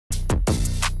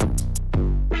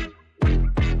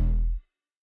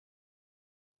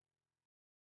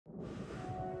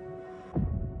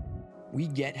We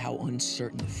get how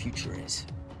uncertain the future is.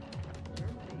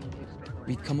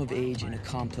 We've come of age in a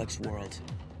complex world,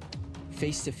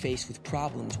 face to face with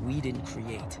problems we didn't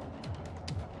create.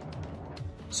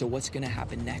 So what's gonna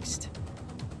happen next?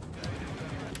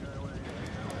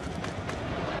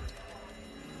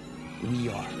 We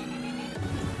are.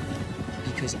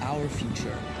 Because our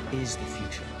future is the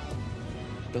future.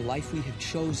 The life we have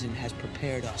chosen has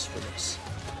prepared us for this.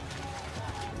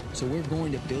 So we're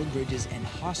going to build bridges and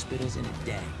hospitals in a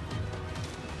day.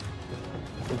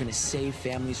 We're going to save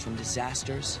families from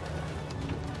disasters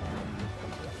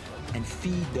and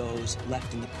feed those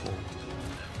left in the cold.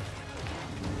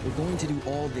 We're going to do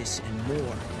all this and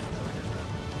more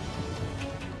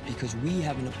because we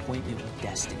have an appointment with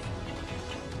destiny.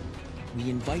 We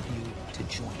invite you to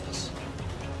join us.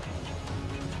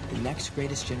 The next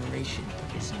greatest generation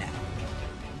is now.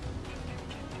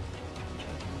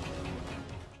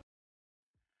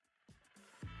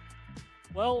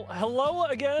 Well, hello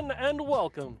again and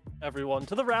welcome, everyone,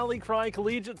 to the Rally Cry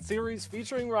Collegiate Series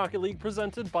featuring Rocket League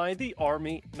presented by the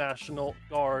Army National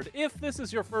Guard. If this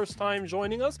is your first time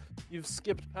joining us, you've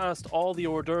skipped past all the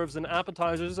hors d'oeuvres and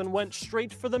appetizers and went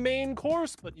straight for the main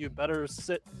course, but you better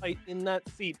sit tight in that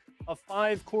seat. A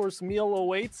 5-course meal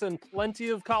awaits and plenty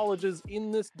of colleges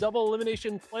in this double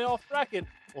elimination playoff bracket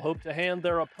will hope to hand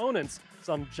their opponents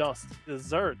some just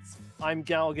desserts. I'm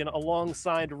Galgan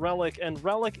alongside Relic, and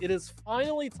Relic, it is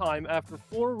finally time after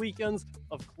 4 weekends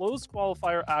of closed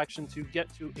qualifier action to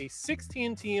get to a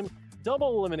 16-team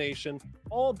double elimination,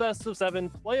 all best of 7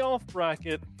 playoff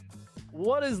bracket.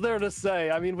 What is there to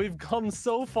say? I mean, we've come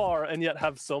so far and yet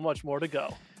have so much more to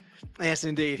go. Yes,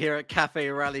 indeed. Here at Cafe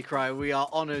Rally Cry, we are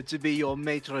honored to be your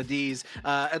maitre d's.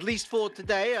 At least for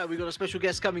today, we've got a special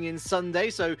guest coming in Sunday,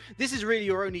 so this is really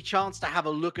your only chance to have a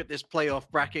look at this playoff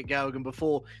bracket, Galgan,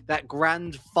 before that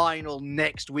grand final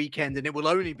next weekend, and it will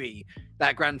only be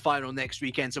that grand final next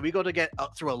weekend. So we got to get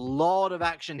through a lot of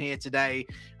action here today,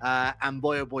 and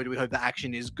boy, oh boy, do we hope that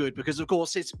action is good, because, of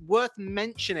course, it's worth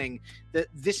mentioning that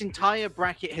this entire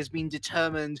bracket has been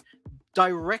determined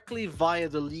directly via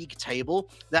the league table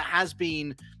that has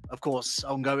been, of course,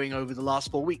 ongoing over the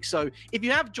last 4 weeks. So if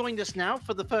you have joined us now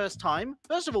for the first time,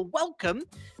 first of all, welcome.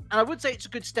 And I would say it's a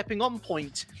good stepping on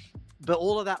point. But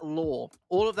all of that lore,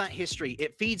 all of that history,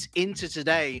 it feeds into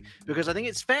today, because I think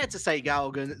it's fair to say,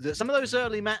 Galgan, that some of those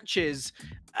early matches,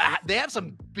 they have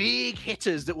some big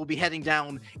hitters that will be heading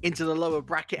down into the lower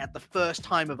bracket at the first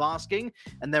time of asking.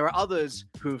 And there are others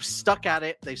who've stuck at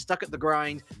it. They've stuck at the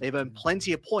grind. They've earned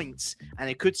plenty of points. And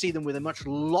it could see them with a much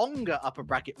longer upper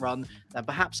bracket run than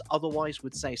perhaps otherwise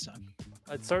would say so.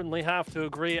 I'd certainly have to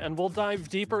agree, and we'll dive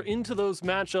deeper into those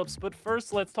matchups, but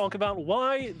first let's talk about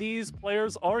why these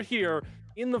players are here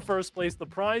in the first place, the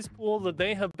prize pool that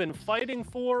they have been fighting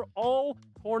for all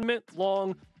tournament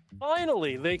long.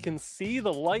 Finally, they can see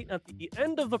the light at the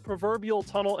end of the proverbial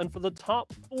tunnel, and for the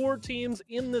top 4 teams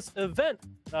in this event,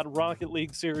 that Rocket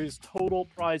League Series total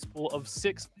prize pool of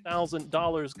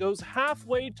 $6,000 goes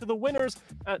halfway to the winners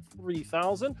at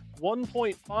 $3,000,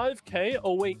 1.5K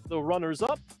await the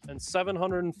runners-up, and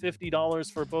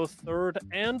 $750 for both 3rd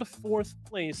and 4th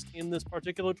place in this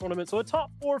particular tournament. So a top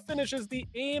 4 finish is the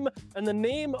aim and the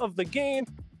name of the game.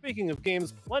 Speaking of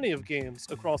games, plenty of games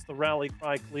across the Rally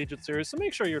Cry Collegiate Series, so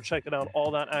make sure you're checking out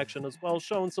all that action as well,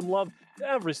 showing some love to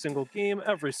every single game,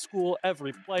 every school,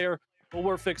 every player. But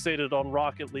we're fixated on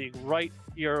Rocket League right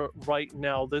here, right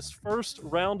now. This first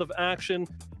round of action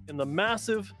in the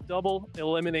massive double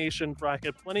elimination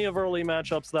bracket. Plenty of early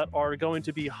matchups that are going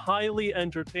to be highly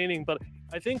entertaining, but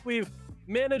I think we've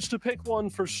managed to pick one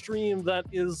for stream that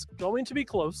is going to be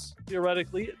close,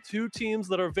 theoretically. 2 teams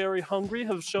that are very hungry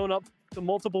have shown up to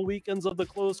multiple weekends of the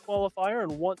closed qualifier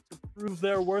and want to prove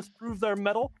their worth, prove their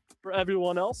mettle for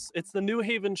everyone else. It's the New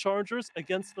Haven Chargers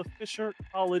against the Fisher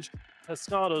College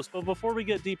Pescados. But before we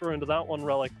get deeper into that one,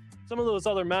 Relic, some of those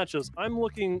other matches, I'm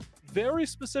looking very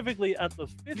specifically at the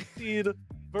 5th seed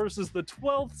versus the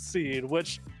 12th seed,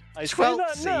 which I say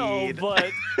that now,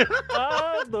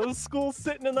 but those schools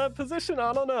sitting in that position,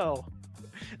 I don't know.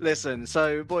 Listen,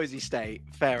 so Boise State,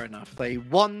 fair enough. They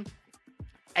won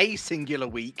a singular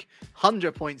week,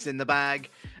 100 points in the bag,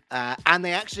 and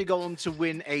they actually go on to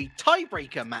win a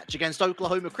tiebreaker match against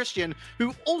Oklahoma Christian,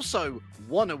 who also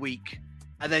won a week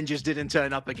and then just didn't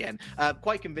turn up again,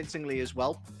 quite convincingly as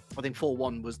well. I think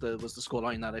 4-1 was the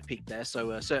scoreline that I peaked there,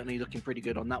 so certainly looking pretty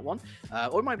good on that one.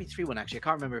 Or it might be 3-1 actually. I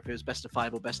can't remember if it was best of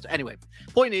 5 or best of... Anyway,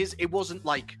 point is, it wasn't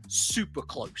like super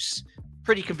close.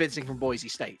 Pretty convincing from Boise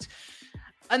State.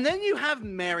 And then you have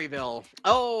Maryville.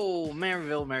 Oh,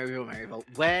 Maryville.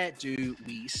 Where do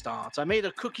we start? I made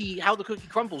a how the cookie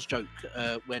crumbles joke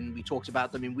when we talked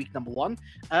about them in week number 1,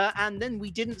 and then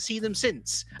we didn't see them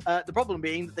since. The problem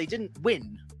being that they didn't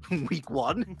win week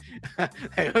 1.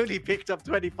 They only picked up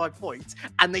 25 points,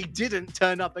 and they didn't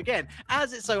turn up again.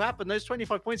 As it so happened, those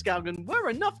 25 points, Galgan, were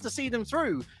enough to see them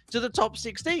through to the top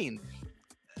 16.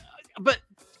 But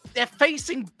they're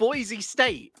facing Boise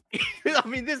State. I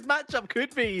mean, this matchup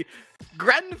could be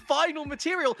grand final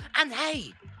material. And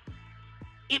hey,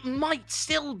 it might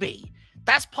still be.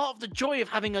 That's part of the joy of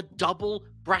having a double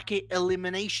bracket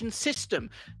elimination system.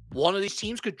 One of these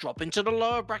teams could drop into the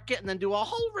lower bracket and then do a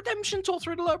whole redemption tour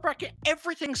through the lower bracket.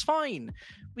 Everything's fine.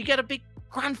 We get a big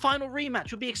grand final rematch.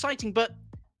 It would be exciting, but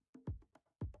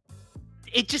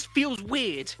it just feels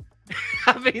weird.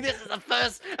 I mean, this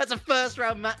is that's a first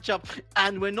round matchup,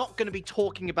 and we're not going to be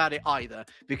talking about it either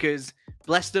because,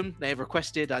 bless them, they have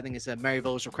requested, I think it's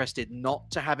Maryville's requested not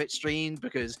to have it streamed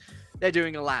because they're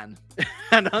doing a LAN.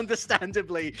 And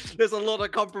understandably, there's a lot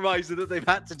of compromising that they've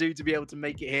had to do to be able to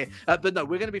make it here. But no,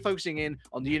 we're going to be focusing in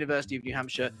on the University of New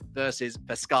Hampshire versus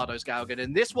Pescados, Galgan.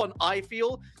 And this one, I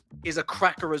feel, is a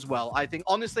cracker as well. I think,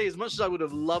 honestly, as much as I would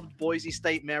have loved Boise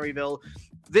State, Maryville,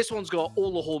 this one's got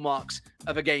all the hallmarks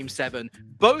of a Game 7.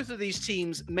 Both of these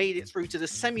teams made it through to the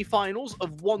semi-finals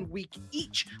of 1 week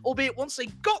each, albeit once they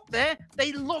got there,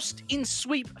 they lost in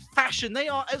sweep fashion. They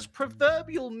are as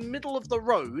proverbial middle of the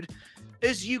road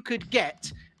as you could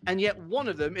get, and yet one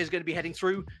of them is going to be heading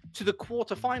through to the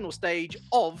quarterfinal stage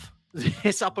of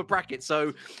this upper bracket.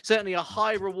 So certainly a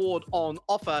high reward on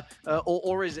offer,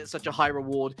 or is it such a high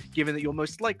reward given that your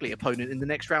most likely opponent in the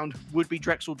next round would be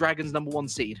Drexel Dragons' #1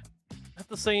 seed? At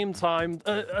the same time,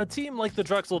 a team like the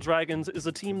Drexel Dragons is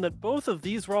a team that both of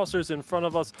these rosters in front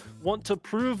of us want to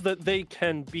prove that they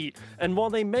can beat. And while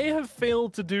they may have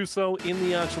failed to do so in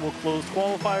the actual closed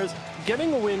qualifiers,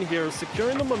 getting a win here,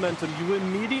 securing the momentum, you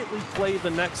immediately play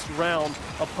the next round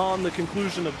upon the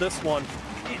conclusion of this one.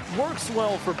 It works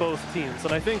well for both teams,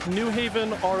 and I think New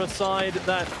Haven are a side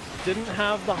that didn't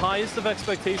have the highest of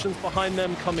expectations behind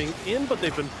them coming in, but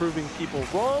they've been proving people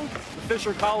wrong. The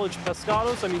Fisher College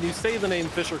Pescados, I mean, you say the name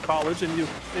Fisher College and you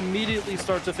immediately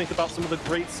start to think about some of the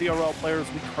great CRL players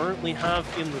we currently have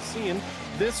in the scene.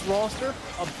 This roster,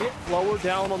 a bit lower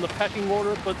down on the pecking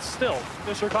order, but still,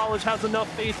 Fisher College has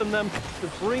enough faith in them to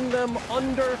bring them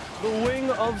under the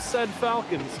wing of said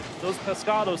Falcons. Those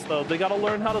Pescados, though, they gotta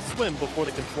learn how to swim before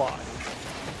they can fly.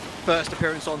 First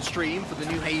appearance on stream for the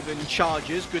New Haven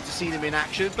Chargers. Good to see them in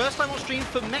action. First time on stream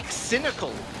for Mex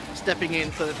Cynical, stepping in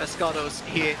for the Pescados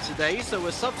here today. So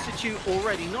a substitute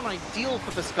already, not ideal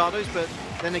for Pescados, but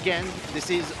then again, this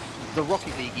is the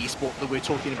Rocket League esport that we're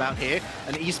talking about here.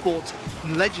 An esport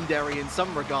legendary in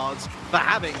some regards for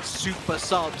having super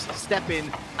subs step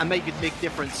in and make a big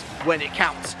difference when it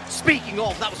counts. Speaking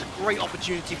of, that was a great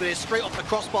opportunity, but it's straight off the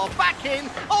crossbar, back in.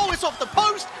 Oh, it's off the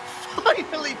post.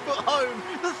 Finally put home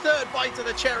the third bite of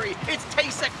the cherry. It's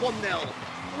Tasek 1-0.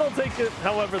 They'll take it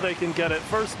however they can get it.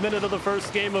 First minute of the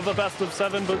first game of a best of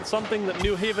 7, but something that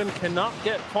New Haven cannot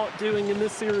get caught doing in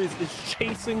this series is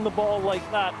chasing the ball like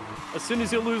that. As soon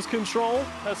as you lose control,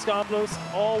 Pescados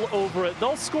all over it.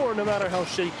 They'll score no matter how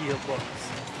shaky it looks.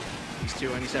 These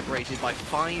two only separated by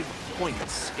 5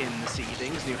 points in the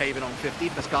seedings. New Haven on 50,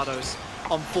 Pescados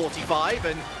on 45,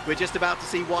 and we're just about to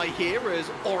see why here as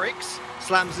Oryx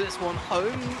slams this one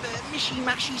home.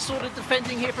 Mishy-mashy sort of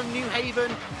defending here from New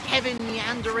Haven. Kevin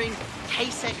meandering.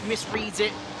 Kasek misreads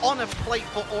it on a plate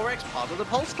for Oryx. Part of the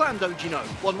Pulse clan, don't you know?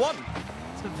 1-1.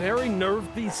 It's a very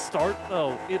nerve-beast start,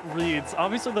 though, it reads.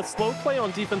 Obviously, the slow play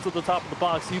on defense at the top of the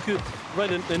box, you could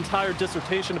write an entire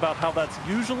dissertation about how that's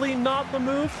usually not the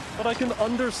move, but I can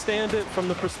understand it from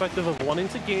the perspective of wanting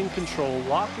to gain control,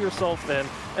 lock yourself in,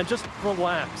 and just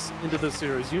relax into this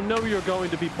series. You know you're going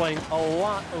to be playing a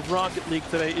lot of Rocket League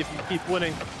today if you keep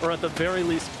winning, or at the very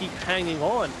least keep hanging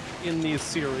on in these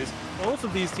series. Both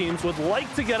of these teams would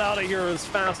like to get out of here as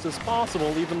fast as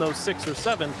possible, even though 6 or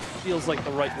 7 feels like the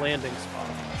right landing spot.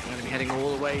 We're going to be heading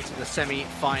all the way to the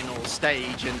semi-final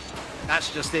stage, and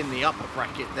that's just in the upper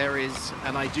bracket. There is,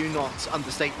 and I do not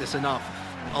understate this enough,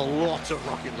 a lot of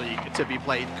Rocket League to be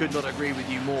played. Could not agree with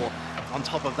you more. On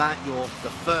top of that, you're the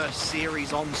first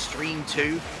series on stream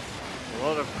too. A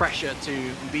lot of pressure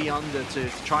to be under to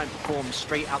try and perform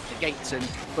straight out the gates, and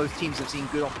both teams have seen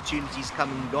good opportunities come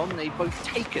and gone. They've both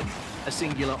taken a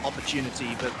singular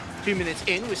opportunity, but 2 minutes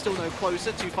in, we're still no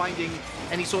closer to finding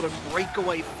any sort of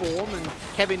breakaway form, and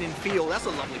Kevin in field, that's a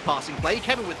lovely passing play.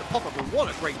 Kevin with the pop-up, and what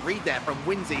a great read there from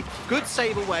Winsy. Good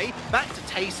save away, back to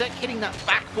Tasek, hitting that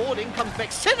backboard, in comes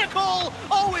Cynical!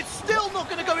 Oh, it's still not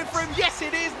going to go in for him. Yes,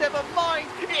 it is, never mind.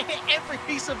 It hit every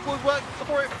piece of woodwork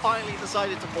before it finally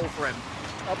decided to fall for him.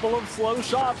 Couple of slow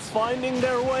shots finding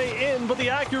their way in, but the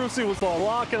accuracy was on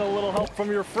lock, and a little help from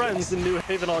your friends in New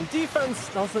Haven on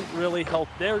defense doesn't really help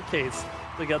their case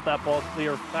to get that ball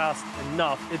clear fast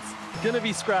enough. It's going to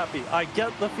be scrappy. I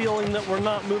get the feeling that we're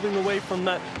not moving away from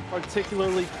that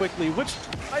particularly quickly, which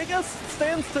I guess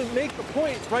stands to make the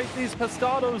point, right? These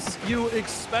Pescados, you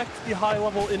expect the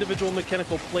high-level individual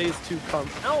mechanical plays to come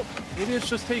out. Maybe it's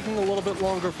just taking a little bit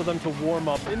longer for them to warm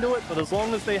up into it, but as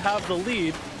long as they have the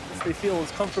lead, they feel as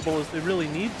comfortable as they really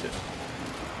need to.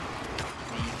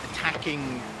 The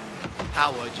attacking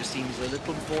power just seems a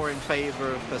little more in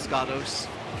favor of Pescados.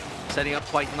 Setting up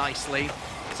quite nicely,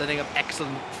 setting up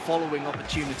excellent following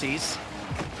opportunities.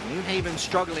 New Haven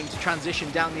struggling to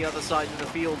transition down the other side of the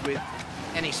field with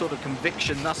any sort of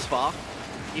conviction thus far.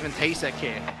 Even Tasek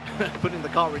here, putting the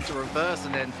car into reverse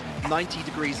and then 90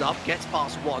 degrees up, gets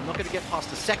past one, not going to get past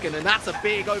the second, and that's a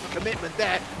big overcommitment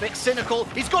there. Cynical,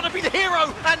 he's got to be the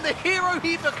hero, and the hero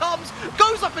he becomes,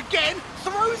 goes up again,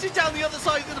 throws it down the other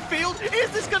side of the field.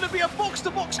 Is this going to be a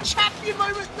box-to-box champion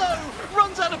moment? No!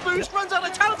 Runs out of boost, runs out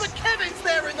of talent, but Kevin's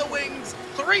there in the wings.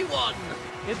 3-1.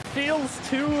 It feels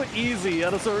too easy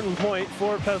at a certain point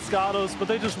for Pescados, but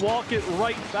they just walk it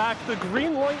right back. The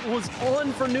green light was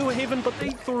on for New Haven, but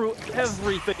they threw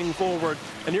everything forward,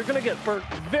 and you're going to get burnt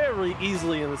very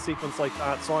easily in a sequence like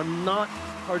that, so I'm not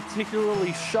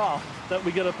particularly shocked that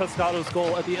we get a Pescados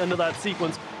goal at the end of that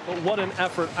sequence. But what an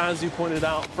effort, as you pointed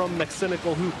out, from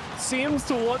Cynical, who seems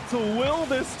to want to will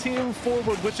this team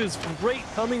forward, which is great,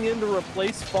 coming in to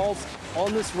replace False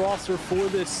on this roster for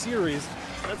this series.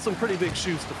 That's some pretty big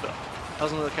shoes to fill.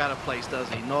 Doesn't look out of place, does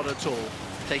he? Not at all.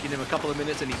 Taking him a couple of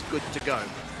minutes and he's good to go.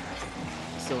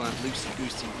 Still that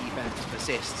loosey-goosey defense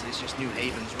persists. It's just New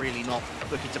Haven's really not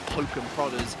looking to poke and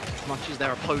prod as much as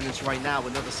their opponents right now.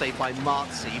 Another save by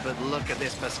Marzi, but look at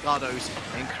this. Pescados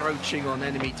encroaching on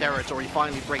enemy territory.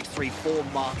 Finally breaks 3 for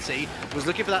Marzi. Was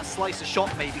looking for that slicer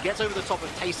shot maybe. Gets over the top of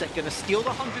Tasek. Going to steal the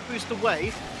 100 boost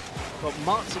away. Well,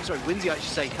 Winsy, I should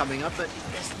say, coming up, but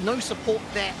there's no support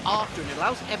there after, and it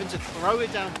allows Evan to throw it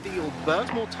downfield,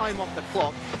 burns more time off the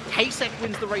clock. Tasek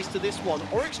wins the race to this one.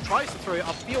 Oryx tries to throw it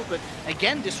upfield, but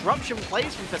again, disruption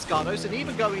plays from Pescados, and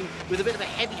even going with a bit of a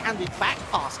heavy-handed back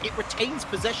pass, it retains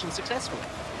possession successfully.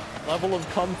 Level of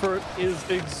comfort is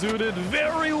exuded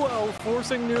very well,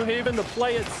 forcing New Haven to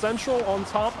play it central on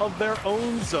top of their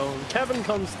own zone. Kevin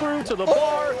comes through to the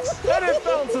bar, and it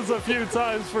bounces a few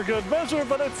times for good measure,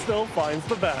 but it still finds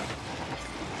the back.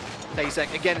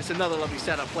 Tasek, again, it's another lovely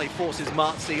setup play, forces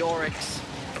Marzi, Oryx,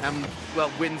 and, well,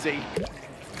 Winsy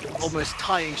almost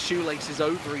tying shoelaces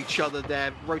over each other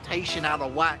there, rotation out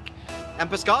of whack. And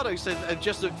Pescados have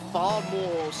just looked far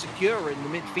more secure in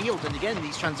the midfield. And again,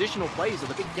 these transitional plays are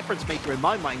the big difference maker in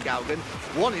my mind, Galgan.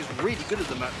 One is really good at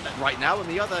them right now, and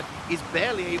the other is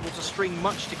barely able to string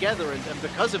much together. And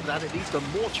because of that, it leads to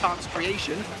more chance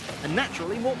creation and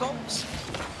naturally more goals.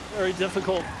 Very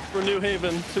difficult for New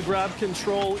Haven to grab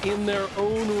control in their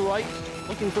own right.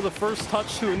 Looking for the first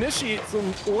touch to initiate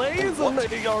some plays, and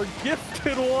they are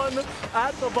gifted one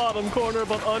at the bottom corner,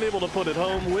 but unable to put it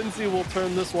home. Winsy will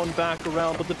turn this one back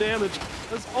around, but the damage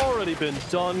has already been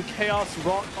done. Chaos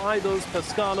wrought by those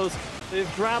Pescados.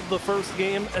 They've grabbed the first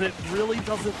game, and it really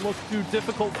doesn't look too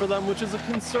difficult for them, which is a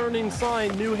concerning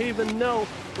sign. New Haven know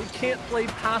they can't play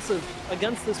passive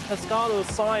against this Pescados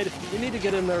side. They need to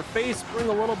get in their face, bring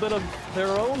a little bit of their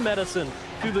own medicine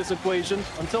to this equation.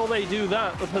 Until they do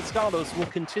that, the Pescados will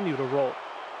continue to roll.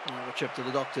 A trip to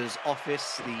the doctor's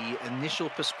office. The initial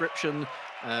prescription,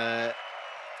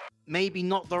 maybe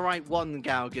not the right one,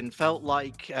 Galgan. Felt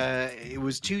like it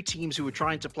was two teams who were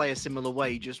trying to play a similar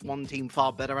way, just one team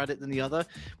far better at it than the other,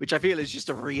 which I feel is just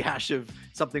a rehash of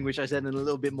something which I said in a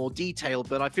little bit more detail,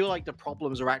 but I feel like the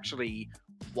problems are actually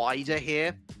wider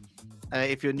here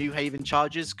if you're New Haven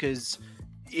Chargers, because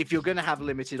if you're going to have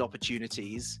limited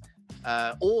opportunities,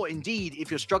 or indeed,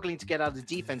 if you're struggling to get out of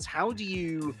defense, how do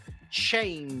you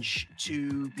change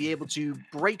to be able to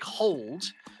break hold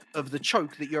of the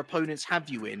choke that your opponents have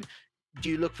you in? Do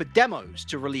you look for demos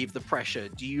to relieve the pressure?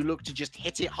 Do you look to just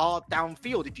hit it hard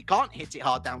downfield? If you can't hit it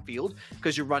hard downfield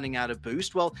because you're running out of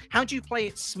boost, well, how do you play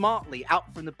it smartly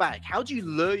out from the back? How do you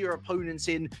lure your opponents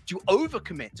in to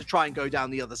overcommit to try and go down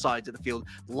the other side of the field,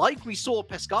 like we saw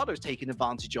Pescados taking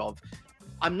advantage of?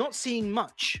 I'm not seeing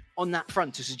much on that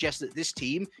front to suggest that this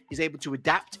team is able to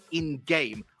adapt in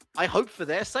game. I hope for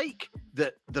their sake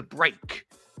that the break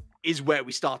is where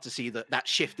we start to see that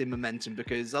shift in momentum,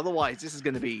 because otherwise this is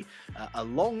going to be a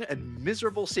long and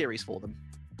miserable series for them.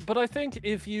 But I think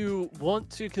if you want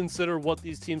to consider what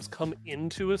these teams come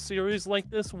into a series like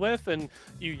this with, and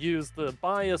you use the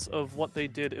bias of what they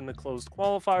did in the closed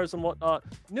qualifiers and whatnot,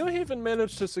 New Haven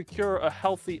managed to secure a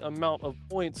healthy amount of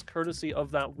points courtesy of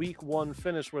that week 1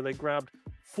 finish where they grabbed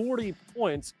 40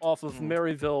 points off of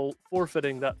Maryville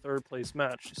forfeiting that 3rd place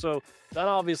match. So that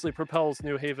obviously propels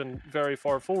New Haven very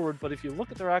far forward, but if you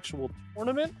look at their actual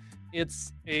tournament,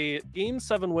 it's a Game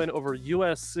 7 win over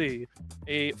USC,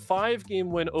 a 5-game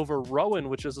win over Rowan,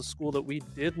 which is a school that we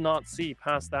did not see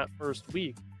past that first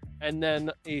week, and then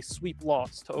a sweep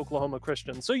loss to Oklahoma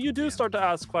Christian. So you do start to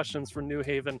ask questions for New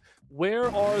Haven.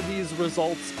 Where are these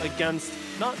results against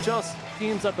not just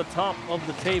teams at the top of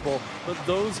the table, but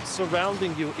those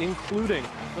surrounding you, including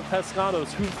the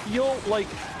Pescados, who feel like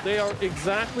they are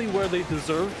exactly where they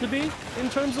deserve to be in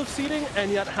terms of seeding, and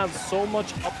yet have so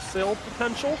much upsell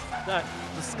potential that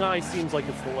the sky seems like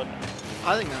it's the limit.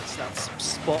 I think that's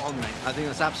spot on, mate. I think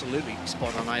that's absolutely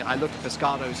spot on. I look at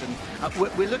Pescados,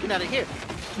 and we're looking at it here.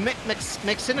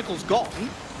 Mexinical's gone.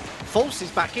 False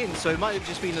is back in, so it might have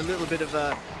just been a little bit of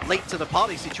a late to the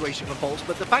party situation for False,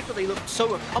 but the fact that they looked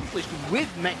so accomplished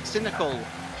with Mexinical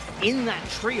in that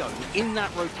trio, in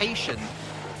that rotation,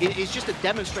 it is just a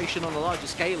demonstration on a larger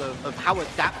scale of how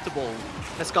adaptable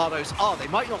Pescados are. They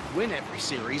might not win every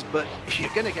series, but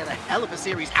you're going to get a hell of a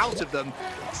series out of them.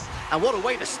 And what a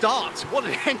way to start. What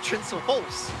an entrance for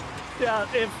False. Yeah,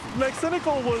 if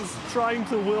Mexinical was trying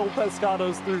to will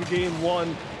Pescados through game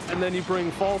 1, and then you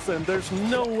bring False in, there's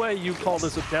no way you call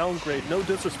this a downgrade. No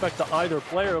disrespect to either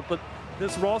player, but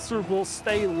this roster will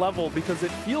stay level because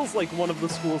it feels like one of the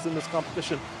schools in this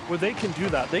competition where they can do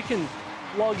that. They can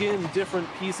plug in different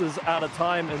pieces at a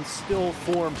time and still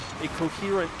form a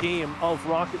coherent game of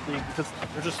Rocket League because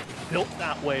they're just built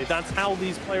that way. That's how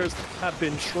these players have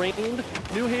been trained.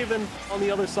 New Haven, on the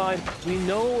other side, we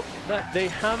know that they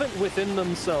have it within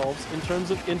themselves in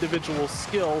terms of individual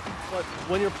skill, but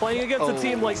when you're playing against a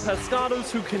team like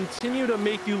Pescados who continue to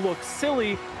make you look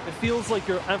silly, it feels like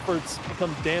your efforts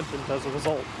become dampened as a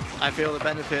result. I feel the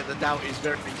benefit of the doubt is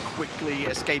very quickly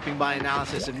escaping my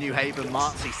analysis of New Haven.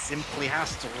 Marzi simply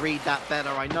has to read that better.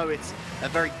 I know it's a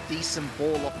very decent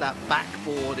ball off that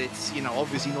backboard. It's, you know,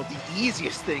 obviously not the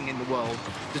easiest thing in the world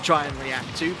to try and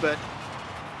react to, but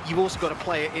you've also got a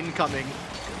player incoming.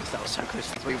 Goodness, that was so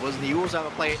close to 3, wasn't it? You also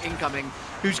have a player incoming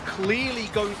who's clearly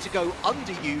going to go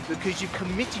under you because you've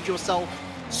committed yourself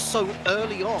so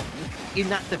early on in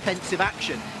that defensive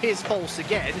action. Here's False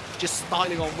again, just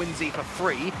styling on Winsy for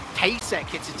free. Kasek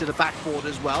hits it to the backboard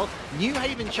as well. New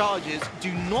Haven Chargers do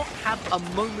not have a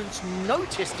moment's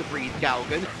notice to breathe,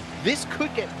 Galgan. This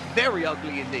could get very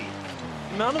ugly indeed.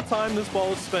 The amount of time this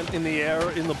ball is spent in the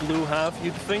air in the blue half,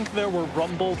 you'd think there were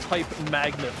rumble-type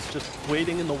magnets just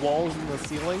waiting in the walls and the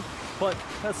ceiling. But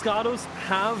Pescados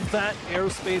have that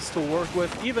airspace to work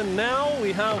with. Even now,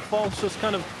 we have False just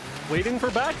kind of waiting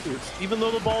for back boots. Even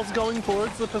though the ball's going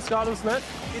towards the Pescados net,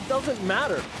 it doesn't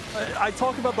matter. I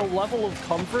talk about the level of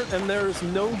comfort, and there's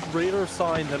no greater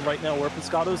sign than right now where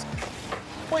Pescados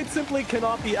quite simply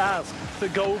cannot be asked to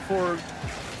go for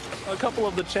a couple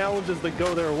of the challenges that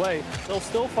go their way. They'll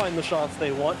still find the shots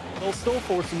they want. They'll still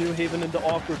force New Haven into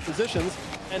awkward positions,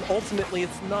 and ultimately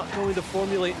it's not going to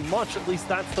formulate much. At least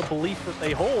that's the belief that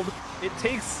they hold. It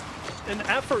takes an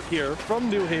effort here from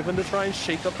New Haven to try and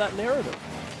shake up that narrative.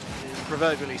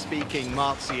 Proverbially speaking,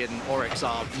 Marzi and Oryx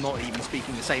are not even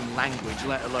speaking the same language,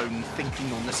 let alone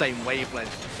thinking on the same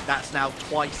wavelength. That's now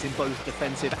twice in both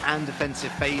defensive and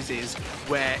offensive phases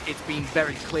where it's been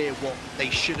very clear what they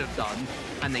should have done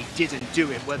and they didn't do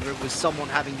it, whether it was someone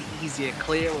having the easier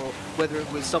clear or whether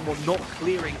it was someone not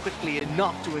clearing quickly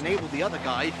enough to enable the other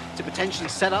guy to potentially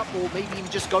set up or maybe even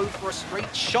just go for a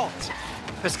straight shot.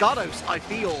 Pescados, I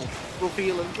feel, will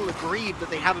feel a little aggrieved that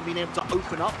they haven't been able to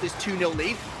open up this 2-0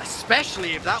 lead,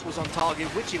 especially if that was on target,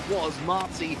 which it was.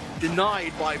 Marzi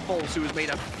denied by False, who has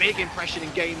made a big impression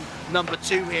in game number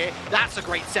 2 here. That's a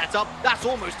great setup. That's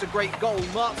almost a great goal.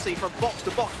 Marzi from box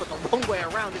to box, but the wrong way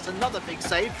around. It's another big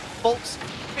save. False,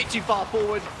 a bit too far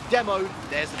forward. Demo,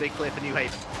 there's the big clear for New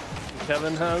Haven.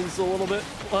 Kevin has a little bit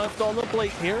left on the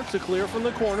plate here to clear from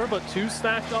the corner, but 2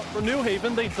 stacked up for New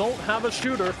Haven. They don't have a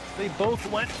shooter. They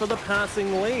both went for the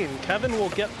passing lane. Kevin will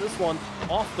get this one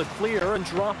off the clear and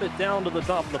drop it down to the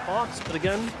top of the box. But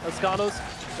again, Pescados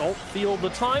don't feel the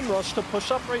time rush to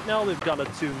push up right now. They've got a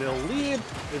 2-0 lead.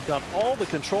 They've got all the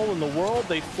control in the world.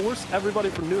 They force everybody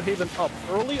from New Haven up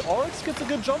early. Oryx gets a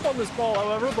good jump on this ball,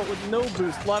 however, but with no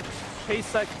boost left.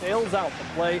 Tasek bails out the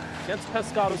play, gets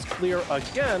Pescados clear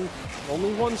again.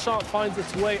 Only one shot finds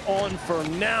its way on for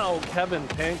now. Kevin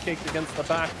pancaked against the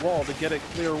back wall to get it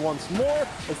clear once more.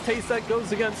 As Tasek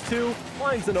goes against two,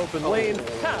 finds an open lane.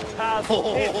 Half pass.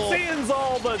 It seems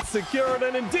all but secured,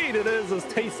 and indeed it is as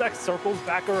Tasek circles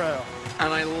back around.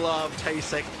 And I love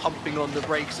Tasek pumping on the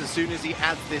brakes. As soon as he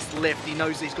adds this lift, he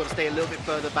knows he's got to stay a little bit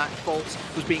further back. Fultz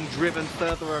was being driven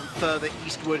further and further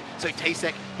eastward. So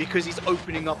Tasek, because he's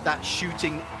opening up that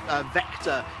shooting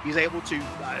vector, he's able to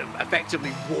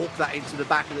effectively walk that into the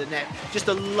back of the net. Just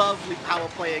a lovely power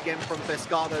play again from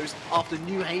Pescados after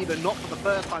New Haven, not for the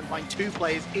first time, find two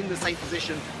players in the same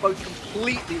position, both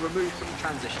completely removed from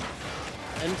transition.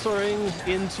 Entering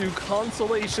into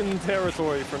consolation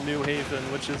territory from New Haven,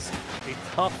 which is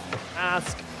a tough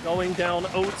ask. Going down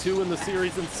 0-2 in the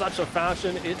series in such a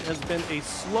fashion, it has been a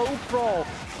slow crawl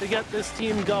to get this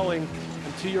team going.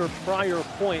 And to your prior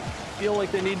point, feel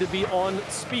like they need to be on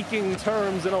speaking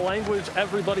terms in a language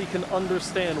everybody can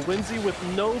understand. Winsy with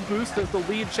no boost as the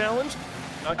lead challenge.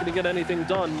 Not going to get anything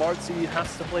done. Marzi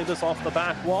has to play this off the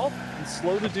back wall, and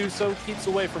slow to do so, keeps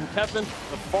away from Kevin.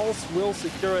 The false will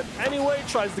secure it anyway,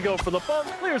 tries to go for the bump,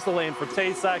 clears the lane for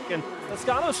Tasek, and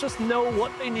Pescados just know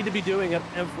what they need to be doing at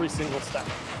every single step.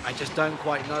 I just don't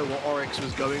quite know what Oryx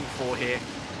was going for here.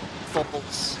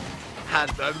 Fultz had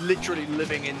literally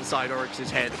living inside Oryx's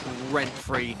head,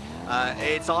 rent-free.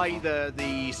 It's either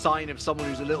the sign of someone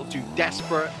who's a little too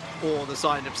desperate, or the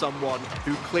sign of someone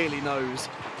who clearly knows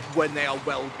when they are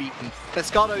well beaten.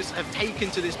 Pescados have taken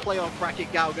to this playoff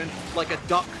bracket, Galgan, like a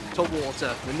duck to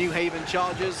water. The New Haven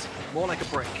Chargers, more like a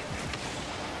brick.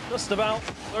 Just about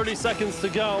 30 seconds to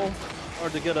go.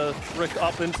 Hard to get a brick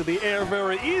up into the air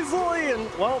very easily, and,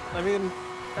 well, I mean,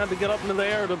 had to get up into the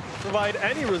air to provide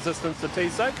any resistance to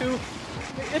Tasek, who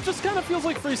it just kind of feels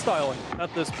like freestyling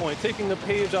at this point, taking a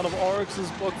page out of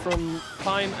Oryx's book from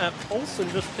time at Pulse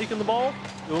and just taking the ball,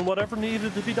 doing whatever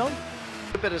needed to be done.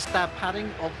 A bit of stab padding,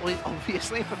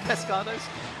 obviously, for Pescados.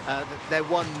 Their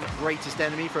one greatest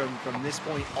enemy from this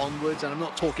point onwards, and I'm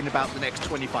not talking about the next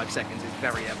 25 seconds, it's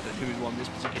very evident who's won this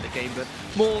particular game, but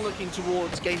more looking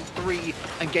towards Game 3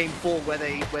 and Game 4, where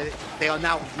they are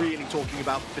now really talking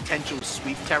about potential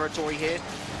sweep territory here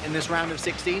in this round of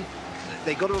 16.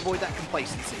 They got to avoid that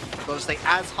complacency. They've got to stay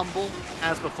as humble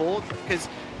as before, because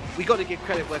we got to give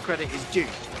credit where credit is due.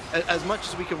 As much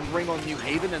as we can ring on New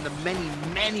Haven and the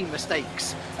many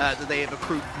mistakes that they have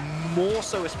accrued, more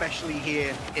so especially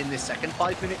here in this second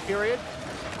 5-minute period,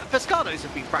 Pescados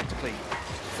have been practically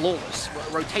flawless.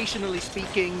 Rotationally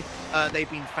speaking, they've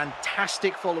been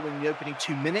fantastic following the opening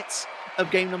 2 minutes of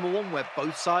game number 1, where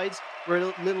both sides were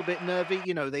a little bit nervy.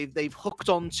 You know, they've hooked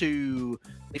onto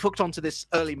this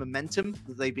early momentum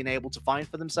that they've been able to find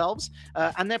for themselves,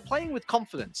 and they're playing with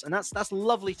confidence, and that's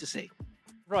lovely to see.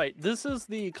 Right, this is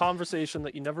the conversation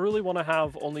that you never really want to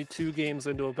have only 2 games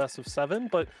into a best of 7,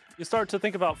 but you start to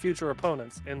think about future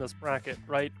opponents in this bracket,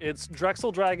 right? It's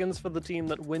Drexel Dragons for the team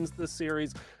that wins this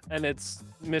series, and it's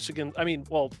Michigan. I mean,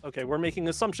 well, okay, we're making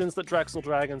assumptions that Drexel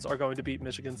Dragons are going to beat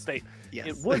Michigan State. Yes.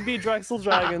 It would be Drexel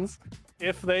Dragons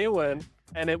if they win,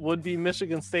 and it would be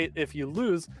Michigan State if you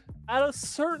lose. At a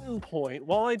certain point,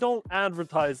 while I don't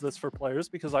advertise this for players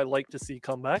because I like to see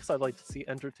comebacks, I like to see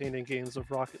entertaining games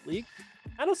of Rocket League,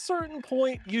 at a certain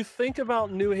point, you think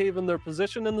about New Haven, their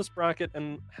position in this bracket,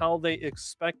 and how they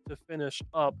expect to finish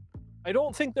up. I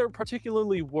don't think they're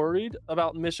particularly worried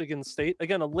about Michigan State.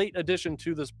 Again, a late addition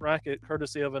to this bracket,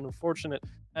 courtesy of an unfortunate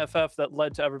FF that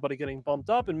led to everybody getting bumped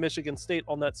up, and Michigan State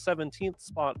on that 17th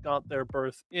spot got their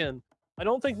berth in. I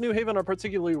don't think New Haven are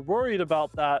particularly worried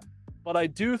about that, but I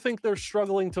do think they're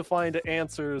struggling to find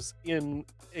answers in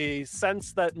a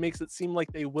sense that makes it seem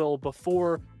like they will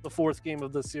before the 4th game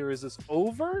of the series is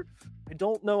over. I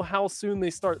don't know how soon they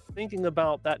start thinking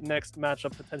about that next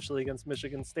matchup potentially against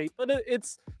Michigan State, but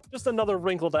it's just another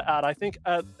wrinkle to add. I think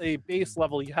at a base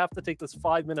level, you have to take this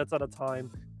 5 minutes at a time.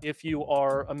 If you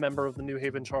are a member of the New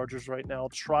Haven Chargers right now,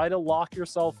 try to lock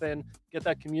yourself in, get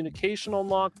that communication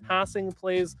unlocked, passing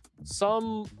plays,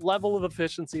 some level of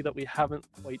efficiency that we haven't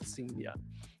quite seen yet.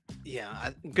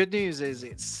 Yeah, good news is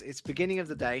it's beginning of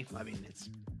the day. I mean, it's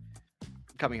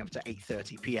coming up to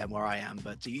 8:30 p.m. where I am,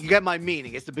 but you get my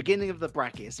meaning. It's the beginning of the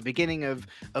bracket. It's the beginning of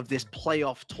this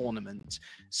playoff tournament.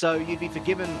 So you'd be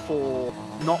forgiven for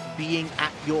not being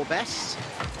at your best,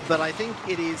 but I think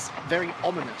it is very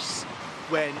ominous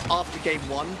when after game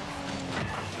 1,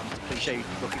 cliche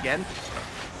look again,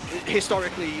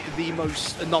 historically the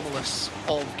most anomalous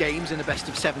of games in a best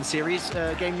of 7 series,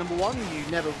 game number 1.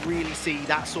 You never really see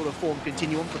that sort of form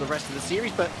continue on for the rest of the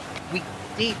series, but we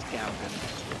did, Galvin.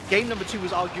 Game number 2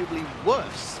 was arguably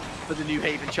worse for the New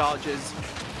Haven Chargers.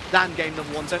 than game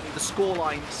number one. Certainly the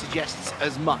scoreline suggests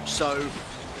as much. So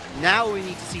now we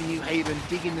need to see New Haven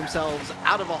digging themselves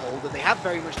out of a hole that they have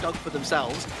very much dug for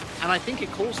themselves. And I think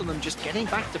it calls on them just getting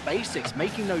back to basics,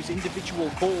 making those individual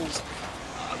calls,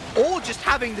 or just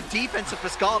having the defense of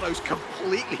Pescados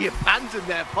completely abandon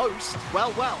their post.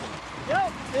 Well.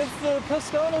 Yeah, if the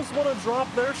Pescados want to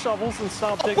drop their shovels and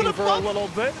stop digging for a little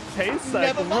bit,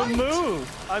 Pesek removed.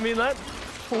 I mean, that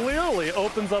clearly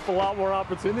opens up a lot more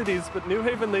opportunities, but New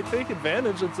Haven, they take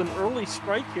advantage. It's an early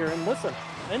strike here, and listen,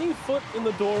 any foot in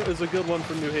the door is a good one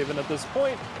for New Haven at this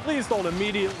point. Please don't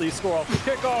immediately score off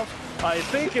the kickoff. I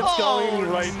think it's going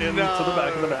right into the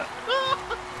back of the net.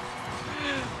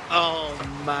 Oh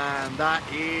man, that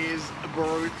is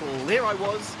brutal. Here I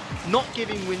was, not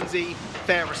giving Winsy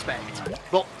fair respect,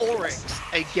 but Oryx,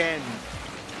 again,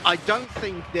 I don't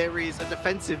think there is a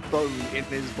defensive bone in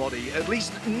his body, at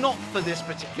least not for this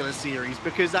particular series,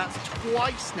 because that's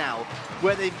twice now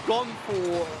where they've gone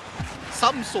for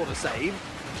some sort of save,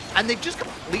 and they've just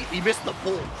completely missed the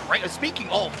ball. Right? Speaking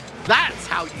of, that's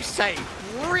how you save.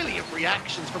 Brilliant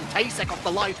reactions from Pesek off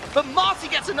the line, but Marty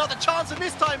gets another chance, and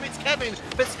this time it's Kevin.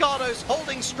 Pescados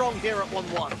holding strong here at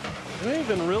 1-1. They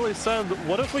even really said,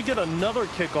 what if we get another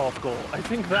kickoff goal? I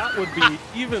think that would be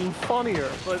even funnier,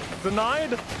 but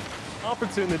denied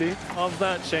opportunity of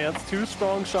that chance. Two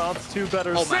strong shots, two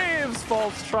better saves.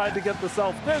 False tried to get the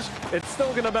self-dish. It's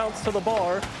still going to bounce to the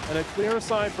bar, and a clear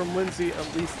side from Lindsay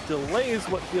at least delays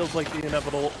what feels like the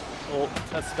inevitable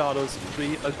Pescados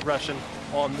re-aggression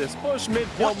on this push.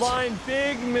 Midfield line,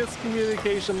 big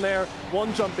miscommunication there.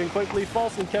 One jumping quickly.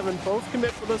 False and Kevin both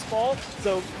commit for this ball,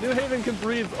 so New Haven can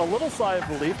breathe a little sigh of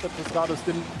relief that Pescados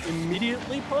didn't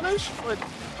immediately punish, but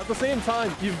at the same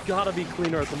time, you've got to be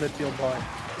cleaner at the midfield line.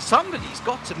 Somebody's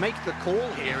got to make the call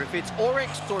here. If it's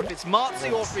Oryx, or if it's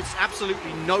Marzi, or if it's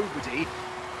absolutely nobody,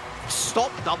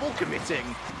 stop double committing.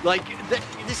 Like,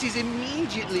 this is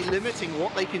immediately limiting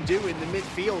what they can do in the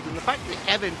midfield. And the fact that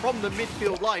Kevin, from the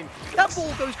midfield line, that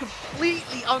ball goes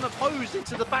completely unopposed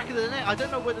into the back of the net. I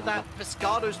don't know whether that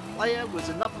Pescados player was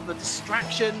enough of a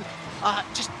distraction.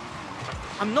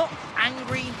 I'm not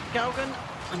angry, Galgan.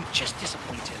 I'm just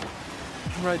disappointed.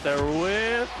 Right there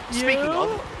with you. Speaking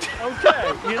of.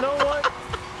 Okay, you know what?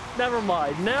 Never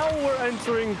mind. Now we're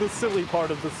entering the silly part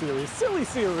of the series. Silly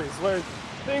series, where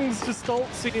things just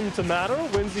don't seem to matter.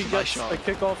 Winsy gets a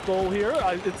kickoff goal here.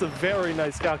 It's a very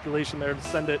nice calculation there to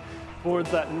send it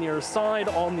towards that near side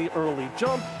on the early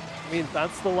jump. I mean,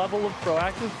 that's the level of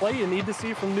proactive play you need to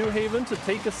see from New Haven to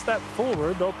take a step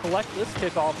forward. They'll collect this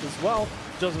kickoff as well.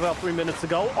 Just about 3 minutes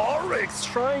ago, Oryx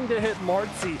trying to hit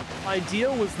Marzi.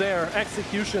 Idea was there,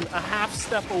 execution a half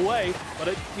step away, but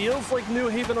it feels like New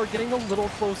Haven are getting a little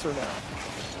closer now.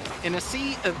 In a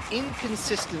sea of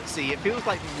inconsistency, it feels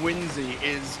like Winsy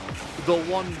is the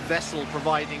one vessel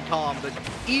providing calm, but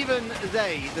even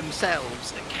they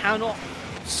themselves cannot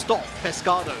stop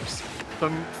Pescados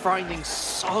from finding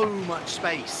so much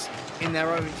space in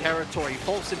their own territory.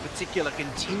 False in particular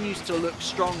continues to look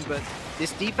strong, but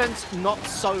this defense, not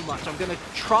so much. I'm going to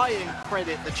try and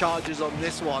credit the Chargers on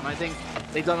this one. I think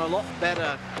they've done a lot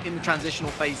better in the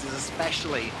transitional phases,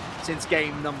 especially since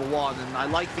game number one. And I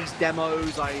like these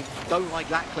demos. I don't like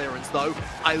that clearance, though.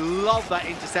 I love that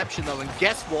interception, though. And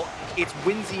guess what? It's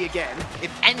Winsy again.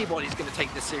 If anybody's going to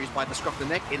take this series by the scruff of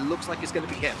the neck, it looks like it's going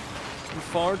to be him.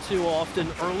 Far too often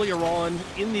earlier on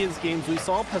in these games, we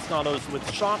saw Pescados with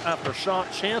shot after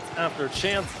shot, chance after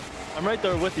chance. I'm right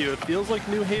there with you. It feels like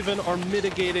New Haven are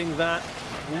mitigating that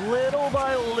little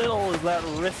by little as that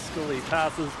riskily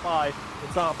passes by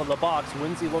the top of the box.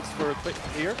 Winsy looks for a quick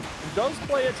clear and does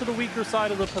play it to the weaker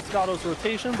side of the Pescados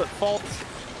rotation, but False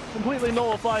completely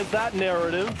nullifies that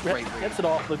narrative. Gets it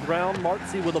off the ground.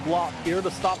 Marzi with a block here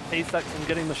to stop Pesek from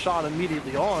getting the shot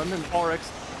immediately on, and Oryx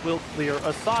will clear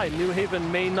aside. New Haven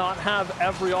may not have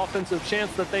every offensive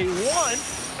chance that they want,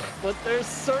 but they're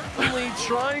certainly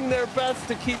trying their best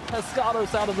to keep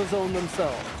Pescados out of the zone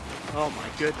themselves. Oh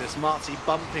my goodness, Marty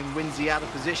bumping Winsy out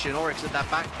of position. Oryx at that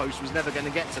back post was never going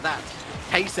to get to that.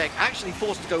 Pesek actually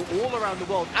forced to go all around the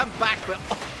world and back, but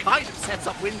kind of sets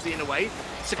up Winsy in a way.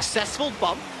 Successful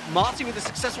bump. Marty with a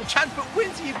successful chance, but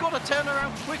Winsy, you've got to turn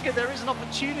around quicker. There is an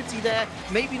opportunity there.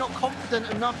 Maybe not confident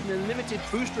enough in the limited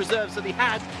boost reserves that he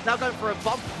had. Now going for a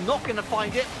bump, not going to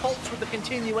find it. Pulse with the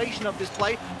continuation of this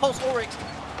play. Pulse Oryx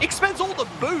expends all the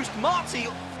boost. Marty,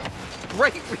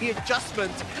 great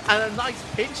readjustment and a nice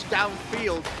pinch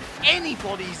downfield.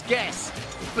 Anybody's guess,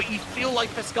 but you feel like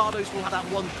Pescados will have that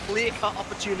one clear-cut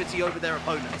opportunity over their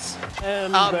opponents.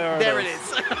 And there it is.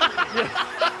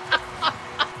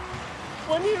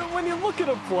 When you look at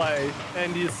a play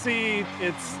and you see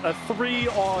it's a 3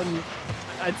 on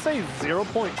I'd say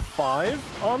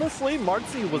 0.5, honestly.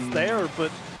 Marzi was there,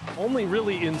 but only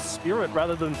really in spirit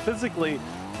rather than physically.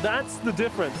 That's the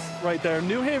difference right there.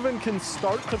 New Haven can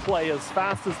start to play as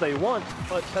fast as they want,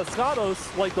 but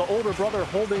Pescados, like the older brother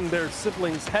holding their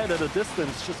sibling's head at a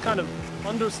distance, just kind of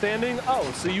understanding,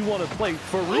 oh, so you want to play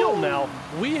for real now.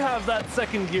 We have that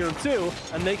second gear too,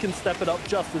 and they can step it up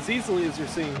just as easily as you're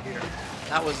seeing here.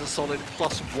 That was a solid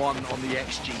 +1 on the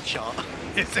XG chart.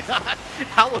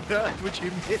 How on earth would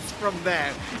you miss from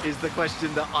there is the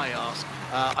question that I ask.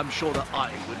 I'm sure that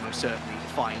I would most certainly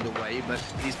find a way, but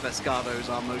these Pescados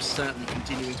are most certainly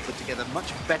continuing to put together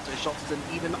much better shots than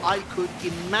even I could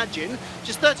imagine.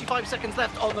 Just 35 seconds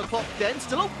left on the clock then.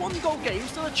 Still a 1-goal game,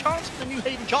 still a chance for the New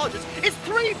Haven Chargers. It's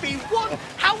 3v1.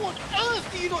 How on earth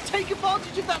do you not take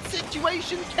advantage of that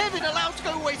situation? Kevin allowed to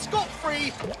go away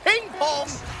scot-free. Ping pong,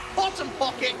 bottom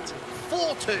pocket,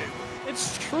 4-2.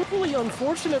 It's truly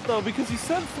unfortunate, though, because you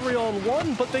said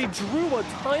 3-on-1, but they drew a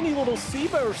tiny little sea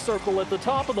bear circle at the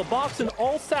top of the box and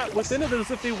all sat within it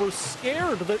as if they were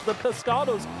scared that the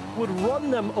Pescados would run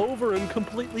them over and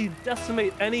completely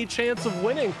decimate any chance of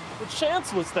winning. The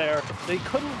chance was there. They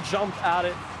couldn't jump at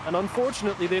it, and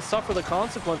unfortunately, they suffer the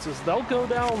consequences. They'll go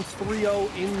down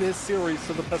 3-0 in this series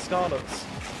to the Pescados.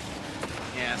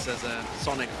 Yes, as a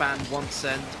Sonic fan once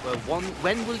said,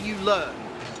 when will you learn?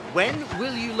 When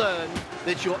will you learn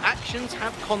that your actions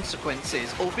have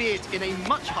consequences, albeit in a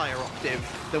much higher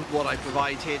octave than what I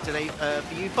provide here today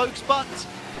for you folks? But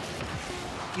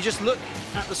you just look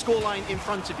at the scoreline in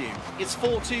front of you. It's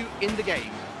 4-2 in the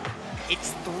game.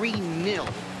 It's 3-0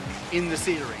 in the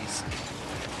series.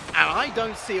 And I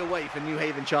don't see a way for New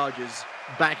Haven Chargers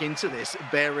back into this,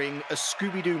 bearing a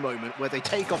Scooby-Doo moment where they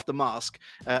take off the mask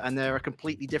and they're a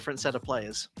completely different set of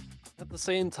players. At the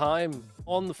same time,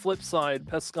 on the flip side,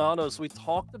 Pescados, we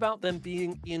talked about them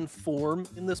being in form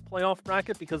in this playoff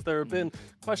bracket because there have been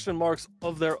question marks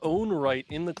of their own right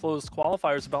in the closed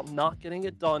qualifiers about not getting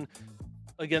it done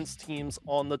against teams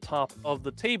on the top of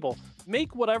the table.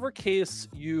 Make whatever case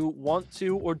you want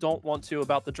to or don't want to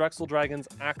about the Drexel Dragons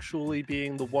actually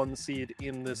being the 1 seed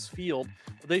in this field.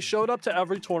 They showed up to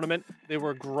every tournament. They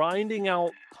were grinding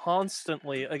out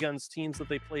constantly against teams that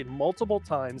they played multiple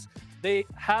times. They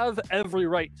have every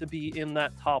right to be in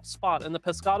that top spot, and the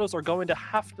Pescados are going to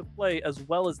have to play as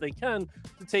well as they can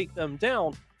to take them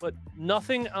down. But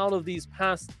nothing out of these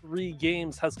past 3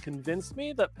 games has convinced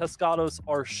me that Pescados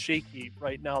are shaky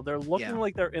right now. They're looking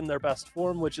like they're in their best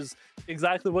form, which is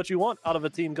exactly what you want out of a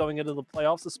team going into the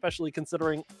playoffs, especially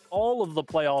considering all of the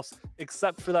playoffs,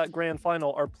 except for that grand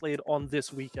final, are played on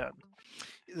this weekend.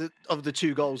 Of the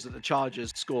 2 goals that the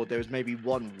Chargers scored, there was maybe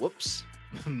one whoops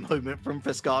moment from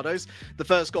Pescados. The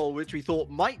first goal, which we thought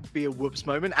might be a whoops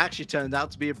moment, actually turned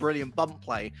out to be a brilliant bump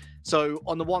play. So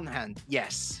on the one hand,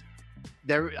 yes,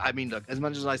 I mean, look, as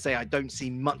much as I say I don't see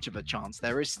much of a chance,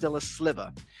 there is still a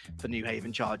sliver for New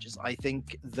Haven Chargers. I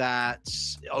think that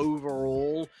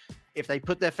overall, if they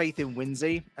put their faith in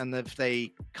Winsy and if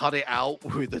they cut it out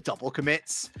with the double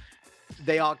commits,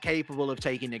 they are capable of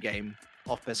taking a game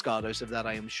off Pescados, of that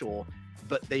I am sure.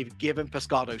 But they've given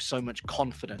Pescados so much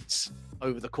confidence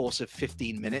over the course of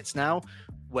 15 minutes now,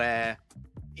 where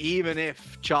even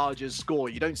if Chargers score,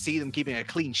 you don't see them keeping a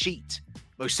clean sheet,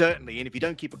 most certainly. And if you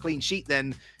don't keep a clean sheet,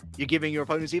 then you're giving your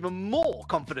opponents even more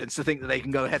confidence to think that they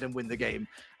can go ahead and win the game.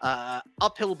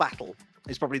 Uphill battle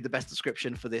is probably the best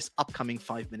description for this upcoming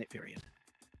 5-minute period.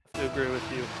 I agree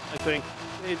with you. I think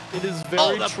it is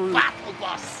very true. Battle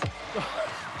bus!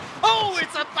 Oh,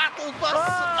 it's a battle bus!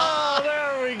 Oh,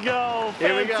 there we go.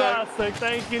 Fantastic.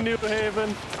 Thank you, New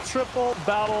Haven. Triple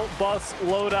battle bus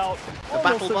loadout. The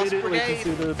battle bus brigade.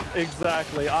 Conceded.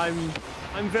 Exactly. I'm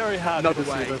very happy to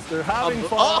see this. They're having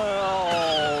fun.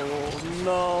 Oh,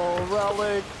 no,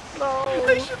 Relic. No.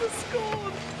 They should have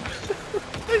scored.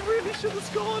 They really should have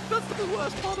scored. That's the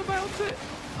worst part about it.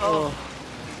 Oh.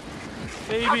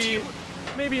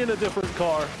 Maybe in a different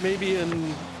car. Maybe in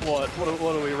what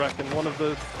do we reckon? One of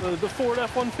the Ford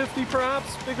F-150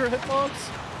 perhaps? Bigger hitbox?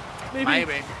 Maybe.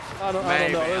 I don't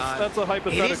know. That's a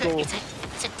hypothetical.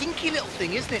 It's a dinky little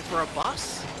thing, isn't it, for a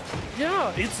bus?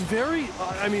 Yeah, it's very,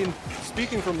 I mean,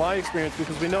 speaking from my experience,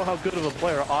 because we know how good of a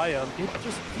player I am, it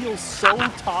just feels so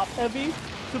top heavy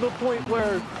to the point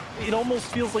where it almost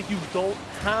feels like you don't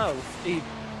have a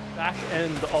back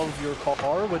end of your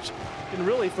car, which can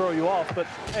really throw you off. But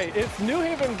hey, if New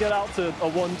Haven get out to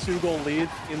a 1-2 goal lead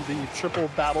in the triple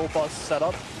battle bus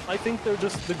setup, I think they're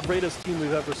just the greatest team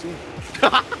we've ever seen.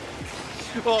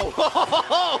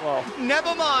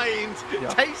 Never mind.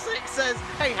 Yeah. Tay6 says,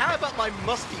 hey, how about my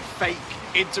musty fake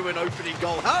into an opening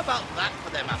goal. How about that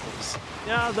for them apples?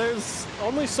 Yeah, there's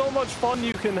only so much fun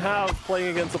you can have playing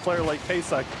against a player like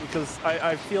Pescados, because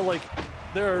I feel like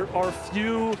there are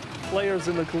few players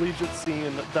in the collegiate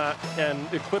scene that can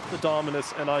equip the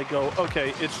Dominus and I go,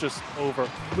 okay, it's just over.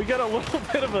 We get a little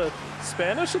bit of a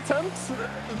Spanish attempt,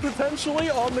 potentially,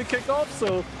 on the kickoff,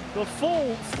 so the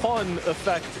full fun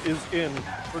effect is in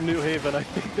for New Haven. I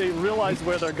think they realize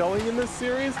where they're going in this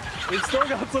series. They've still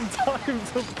got some time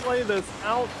to play this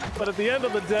out, but at the end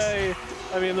of the day,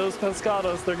 I mean, those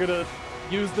Pescados, they're gonna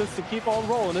use this to keep on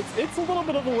rolling. It's a little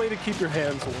bit of a way to keep your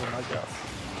hands warm, I guess.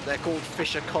 They're called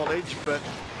Fisher College, but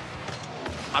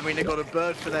I mean, they got a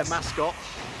bird for their mascot,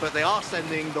 but they are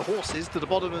sending the horses to the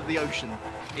bottom of the ocean,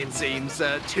 it seems.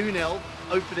 2-0,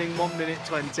 opening 1 minute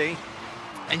 20.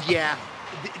 And yeah,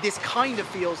 this kind of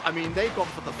feels, I mean, they've gone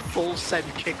for the full send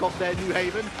kickoff there, New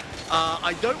Haven.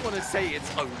 I don't want to say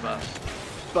it's over,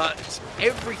 but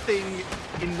everything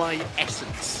in my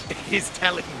essence is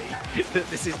telling me that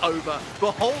this is over.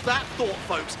 But hold that thought,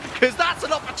 folks, because that's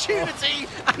an opportunity,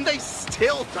 and they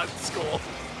still don't score.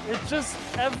 It's just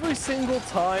every single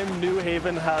time New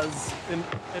Haven has an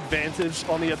advantage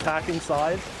on the attacking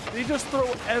side, they just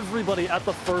throw everybody at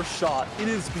the first shot. It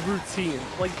is routine.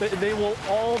 Like, they will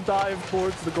all dive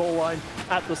towards the goal line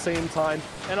at the same time.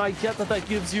 And I get that that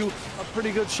gives you a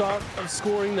pretty good shot of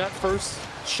scoring that first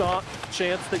shot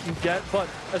chance that you get, but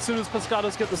as soon as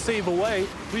Pescados get the save away,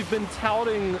 we've been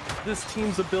touting this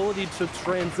team's ability to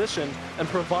transition and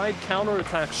provide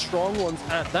counterattacks, strong ones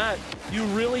at that. You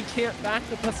really can't back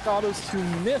the Pescados to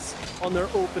miss on their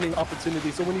opening opportunity.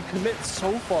 So when you commit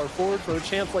so far forward for a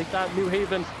chance like that, New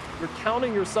Haven, you're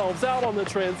counting yourselves out on the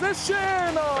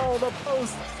transition. Oh, the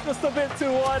post just a bit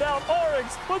too wide out.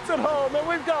 Oryx puts it home, and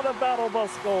we've got a battle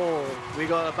bus goal. We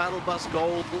got a battle bus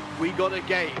goal. We got a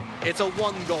game. It's a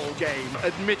one-goal game.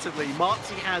 Admittedly,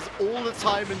 Marzi has all the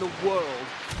time in the world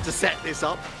to set this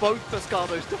up. Both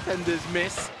Pescados defenders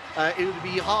miss. It would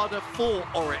be harder for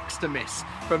Oryx to miss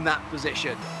from that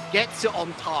position. Gets it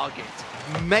on target.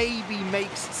 Maybe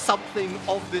makes something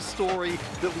of this story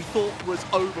that we thought was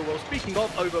over. Well, speaking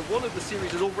of over, one of the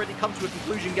series has already come to a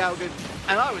conclusion, Galgan,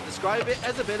 and I would describe it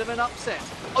as a bit of an upset.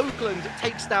 Oakland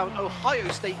takes down Ohio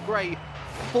State Grey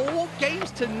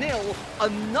 4-0.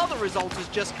 Another result has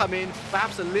just come in,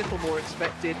 perhaps a little more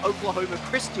expected. Oklahoma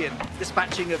Christian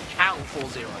dispatching of Cal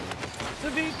 4-0. To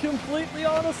be completely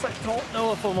honest, I don't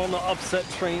know if I'm on the upset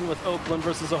train with Oakland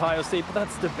versus Ohio State, but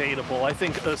that's debatable. I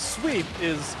think a sweep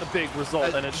is a big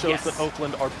result, and it shows yes, that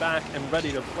Oakland are back and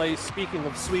ready to play. Speaking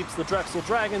of sweeps, the Drexel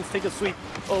Dragons take a sweep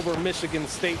over Michigan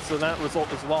State, so that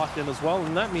result is locked in as well,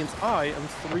 and that means I am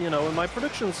 3-0 in my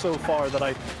predictions so far that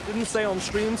I didn't say on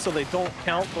stream, so they don't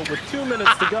count, but with 2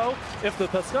 minutes to go, if the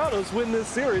Pescados win this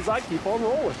series, I keep on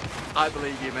rolling. I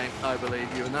believe you, mate. I believe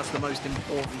you, and that's the most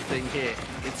important thing here.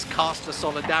 It's caster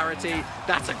solidarity.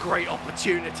 That's a great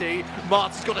opportunity.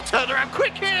 Mart's got to turn around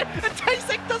quick here, and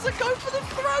Tasek doesn't go for the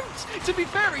throat. To be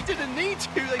fair, he didn't need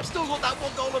to. They've still got that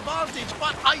 1-goal advantage,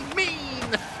 but I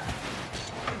mean,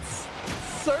 it's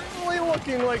certainly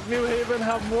looking like New Haven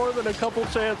have more than a couple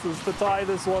chances to tie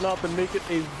this one up and make it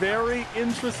a very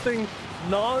interesting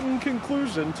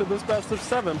non-conclusion to this best of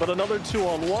 7, but another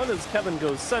 2-on-1 as Kevin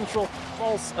goes central.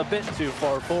 False a bit too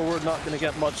far forward, not going to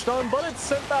get much done, but it's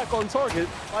sent back on target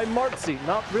by Marzi.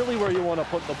 Not really where you want to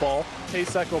put the ball.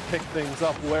 Tasek will pick things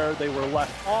up where they were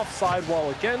left off, sidewall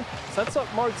again. Sets up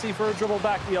Marzi for a dribble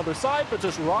back the other side, but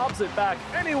just robs it back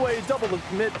anyway. Double the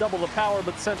commit, double the power,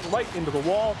 but sent right into the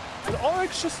wall. And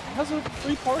Oryx just has a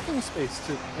free parking space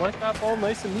to flank that ball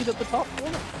nice and neat at the top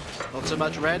corner. Not so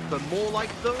much red, but more like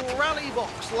the Rally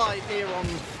Box live here on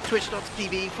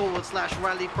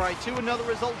twitch.tv/rallycry. To another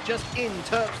result just in.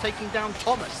 Terps taking down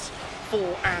Thomas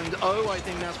 4-0. I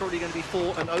think that's probably going to be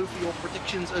 4-0 for your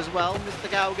predictions as well, Mr.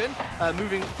 Galgan.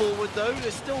 Moving forward though,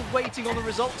 they're still waiting on the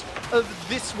result of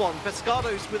this one.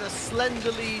 Pescados with a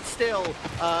slender lead still.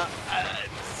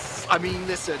 I mean,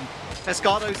 listen,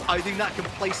 Pescados, I think that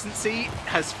complacency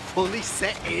has fully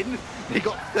set in. They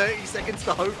got 30 seconds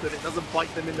to hope that it doesn't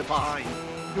bite them in the behind.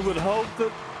 You would hope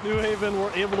that New Haven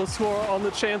were able to score on the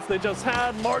chance they just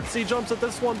had. Marzi jumps at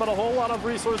this one, but a whole lot of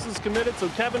resources committed, so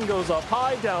Kevin goes up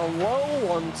high, down low,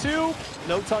 1-2.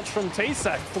 No touch from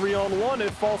Tasek, 3-on-1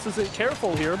 if False isn't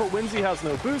careful here, but Winsy has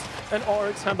no boost, and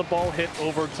Oryx had the ball hit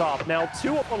over top. Now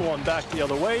 2-on-1 back the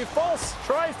other way. False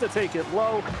tries to take it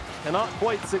low, cannot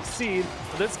quite succeed.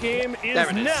 This game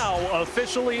is now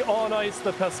officially on ice.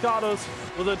 The Pescados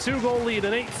with a 2-goal lead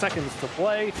and 8 seconds to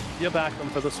play. You back them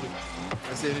for the sweep.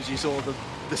 As soon as you saw the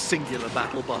singular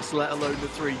battle bus, let alone the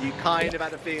 3, you kind of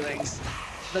had a feeling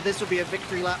that this would be a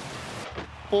victory lap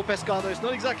for Pescados.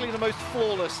 Not exactly the most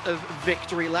flawless of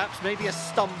victory laps. Maybe a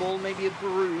stumble, maybe a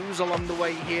bruise along the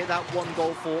way here. That one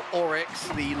goal for Oryx,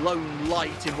 the lone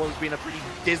light in what has been a pretty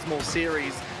dismal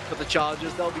series for the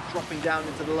Chargers. They'll be dropping down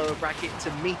into the lower bracket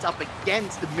to meet up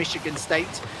against Michigan State.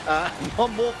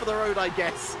 One more for the road, I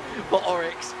guess, for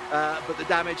Oryx. But the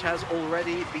damage has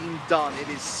already been done. It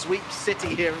is Sweep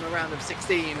City here in the round of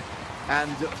 16.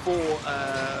 And for,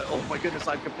 oh my goodness,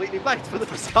 I've completely blanked for the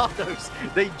Pescados.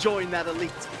 They join that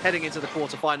elite heading into the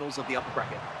quarterfinals of the upper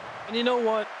bracket. And you know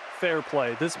what? Fair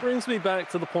play. This brings me back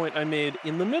to the point I made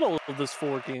in the middle of this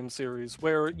 4-game series,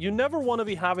 where you never want to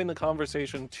be having the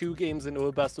conversation 2 games into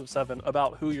a best of 7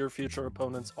 about who your future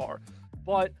opponents are.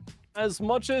 But as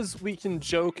much as we can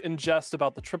joke and jest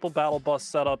about the triple battle bus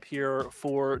setup here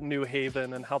for New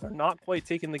Haven and how they're not quite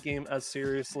taking the game as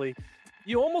seriously,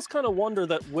 you almost kind of wonder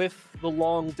that with the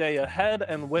long day ahead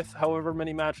and with however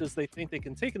many matches they think they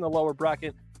can take in the lower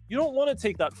bracket, you don't want to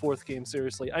take that 4th game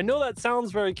seriously. I know that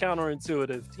sounds very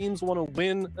counterintuitive. Teams want to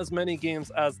win as many games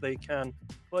as they can,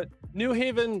 but New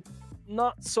Haven,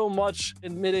 not so much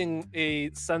admitting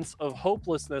a sense of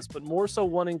hopelessness, but more so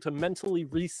wanting to mentally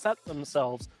reset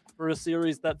themselves for a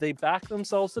series that they back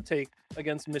themselves to take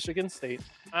against Michigan State.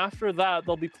 After that,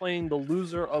 they'll be playing the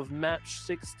loser of match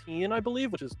 16, I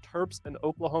believe, which is Terps and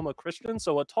Oklahoma Christian.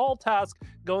 So a tall task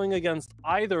going against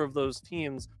either of those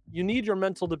teams. You need your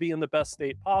mental to be in the best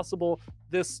state possible.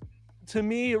 This, to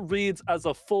me, reads as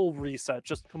a full reset.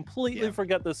 Just completely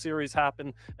forget this series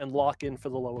happened and lock in for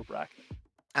the lower bracket.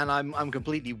 And I'm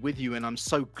completely with you, and I'm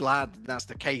so glad that's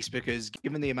the case, because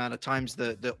given the amount of times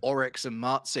that the Oryx and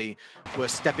Marzi were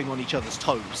stepping on each other's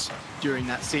toes during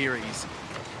that series,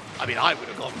 I mean, I would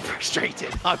have gotten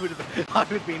frustrated. I would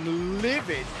have been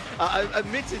livid.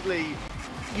 Admittedly,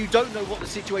 you don't know what the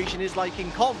situation is like in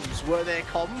comms. Were there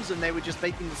comms and they were just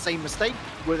making the same mistake?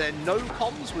 Were there no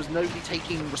comms? Was nobody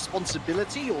taking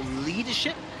responsibility or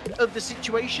leadership of the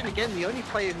situation? Again, the only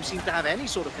player who seems to have any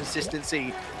sort of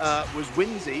consistency was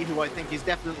Winsy, who I think is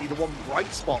definitely the one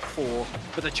bright spot for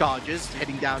the Chargers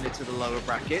heading down into the lower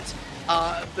bracket.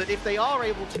 But if they are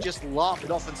able to just laugh it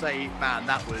off and say, man,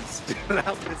 that was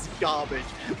garbage,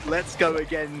 let's go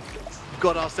again,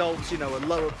 got ourselves, you know, a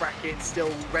lower bracket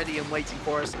still ready and waiting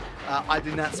for us, I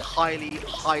think that's highly,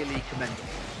 highly commendable.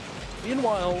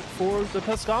 Meanwhile, for the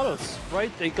Pescados,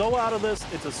 right? They go out of this,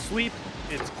 it's a sweep,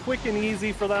 it's quick and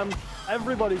easy for them.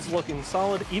 Everybody's looking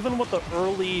solid, even with the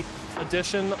early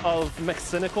addition of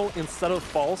McCynical instead of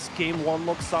False. Game 1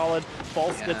 looks solid.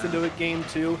 False gets into it game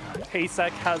 2. Pasek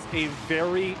has a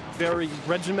very, very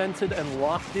regimented and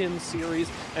locked-in series,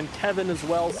 and Kevin as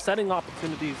well, setting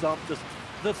opportunities up. Just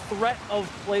the threat of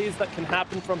plays that can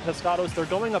happen from Pescados. They're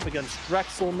going up against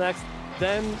Drexel next.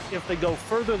 Then, if they go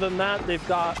further than that, they've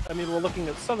got, I mean, we're looking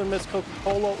at Southern Miss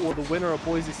Coca-Cola or the winner of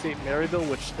Boise State Maryville,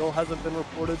 which still hasn't been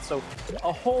reported. So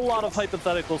a whole lot of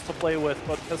hypotheticals to play with,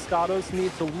 but Pescados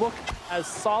need to look as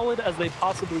solid as they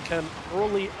possibly can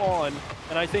early on.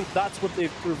 And I think that's what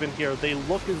they've proven here. They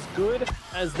look as good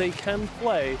as they can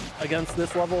play against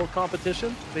this level of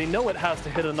competition. They know it has to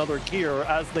hit another gear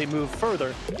as they move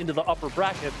further into the upper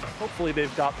bracket. Hopefully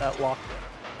they've got that locked in.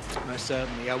 Most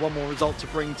certainly. One more result to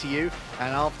bring to you,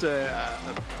 and after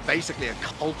basically a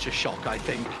culture shock, I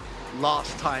think,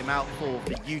 last time out for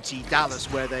the UT Dallas,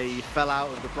 where they fell out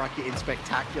of the bracket in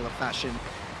spectacular fashion,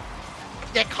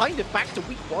 they're kind of back to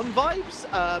week 1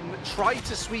 vibes. Try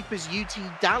to sweep as UT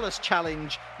Dallas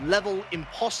challenge level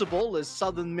impossible as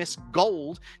Southern Miss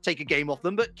Gold take a game off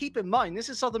them. But keep in mind, this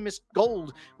is Southern Miss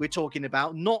Gold we're talking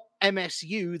about, not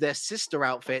MSU, their sister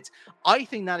outfit. I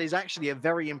think that is actually a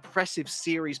very impressive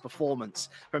series performance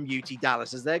from UT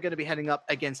Dallas, as they're going to be heading up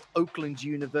against Oakland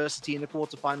University in the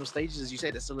quarterfinal stages. As you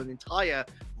say, there's still an entire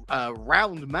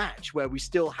round match where we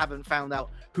still haven't found out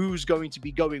who's going to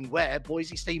be going where.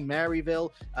 Boise State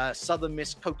Maryville, Southern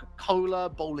Miss Coca-Cola,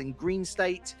 Bowling Green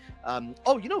State.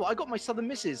 Oh, you know what? I got my Southern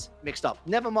Misses mixed up.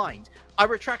 Never mind. I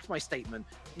retract my statement.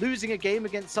 Losing a game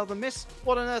against Southern Miss?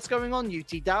 What on earth's going on,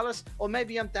 UT Dallas? Or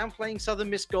maybe I'm downplaying Southern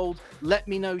Miss Gold. Let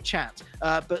me know, chat.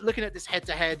 But looking at this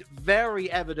head-to-head, very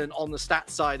evident on the stats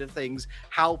side of things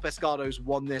how Pescados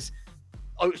won this.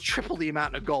 Oh, triple the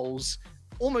amount of goals,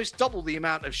 almost double the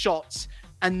amount of shots,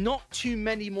 and not too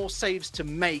many more saves to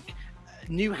make.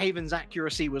 New Haven's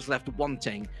accuracy was left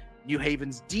wanting. New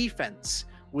Haven's defense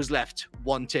was left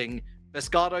wanting.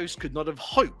 Pescados could not have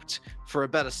hoped for a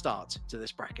better start to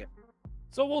this bracket.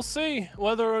 So we'll see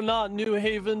whether or not New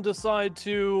Haven decide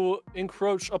to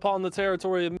encroach upon the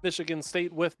territory of Michigan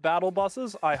State with battle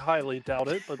buses. I highly doubt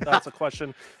it, but that's a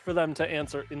question for them to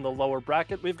answer in the lower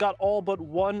bracket. We've got all but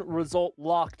one result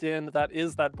locked in. That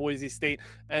is that Boise State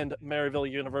and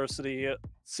Maryville University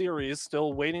series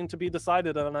still waiting to be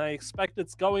decided, and I expect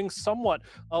it's going somewhat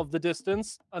of the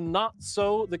distance. Not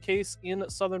so the case in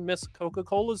Southern Miss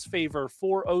Coca-Cola's favor.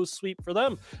 4-0 sweep for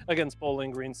them against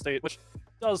Bowling Green State, which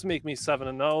does make me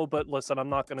 7-0, but listen, I'm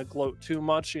not going to gloat too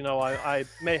much. You know, I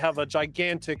may have a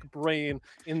gigantic brain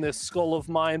in this skull of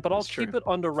mine, but I'll keep it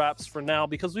under wraps for now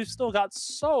because we've still got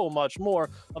so much more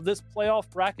of this playoff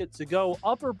bracket to go.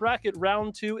 Upper bracket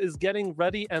round 2 is getting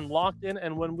ready and locked in,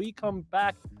 and when we come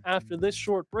back after this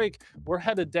short break, we're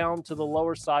headed down to the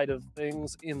lower side of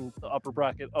things in the upper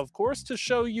bracket, of course, to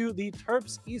show you the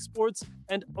Terps Esports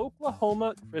and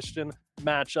Oklahoma Christian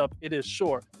matchup. It is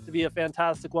sure to be a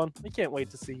fantastic one. We can't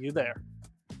wait to see you there.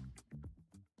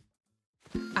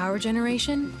 Our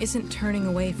generation isn't turning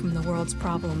away from the world's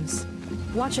problems.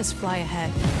 Watch us fly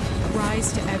ahead,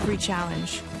 rise to every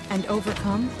challenge, and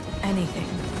overcome anything.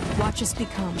 Watch us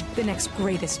become the next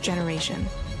greatest generation.